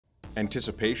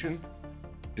Anticipation,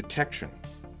 detection,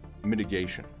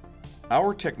 mitigation.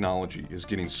 Our technology is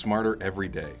getting smarter every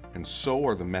day, and so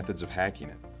are the methods of hacking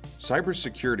it.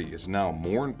 Cybersecurity is now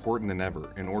more important than ever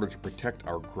in order to protect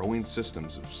our growing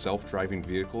systems of self-driving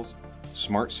vehicles,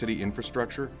 smart city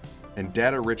infrastructure, and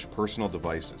data-rich personal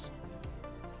devices.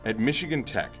 At Michigan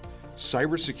Tech,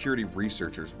 cybersecurity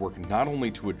researchers work not only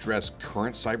to address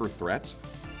current cyber threats,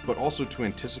 but also to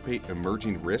anticipate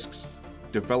emerging risks,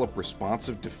 develop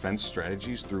responsive defense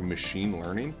strategies through machine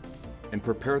learning, and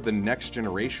prepare the next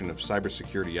generation of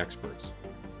cybersecurity experts.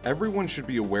 Everyone should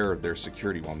be aware of their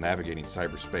security while navigating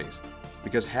cyberspace,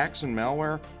 because hacks and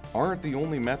malware aren't the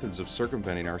only methods of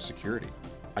circumventing our security.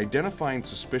 Identifying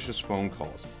suspicious phone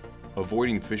calls,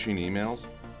 avoiding phishing emails,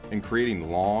 and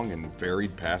creating long and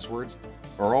varied passwords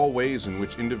are all ways in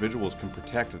which individuals can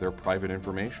protect their private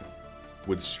information.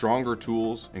 With stronger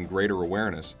tools and greater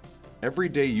awareness,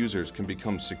 everyday users can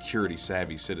become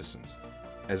security-savvy citizens.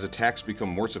 As attacks become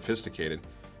more sophisticated,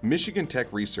 Michigan Tech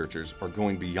researchers are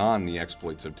going beyond the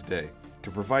exploits of today to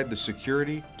provide the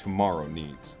security tomorrow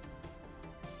needs.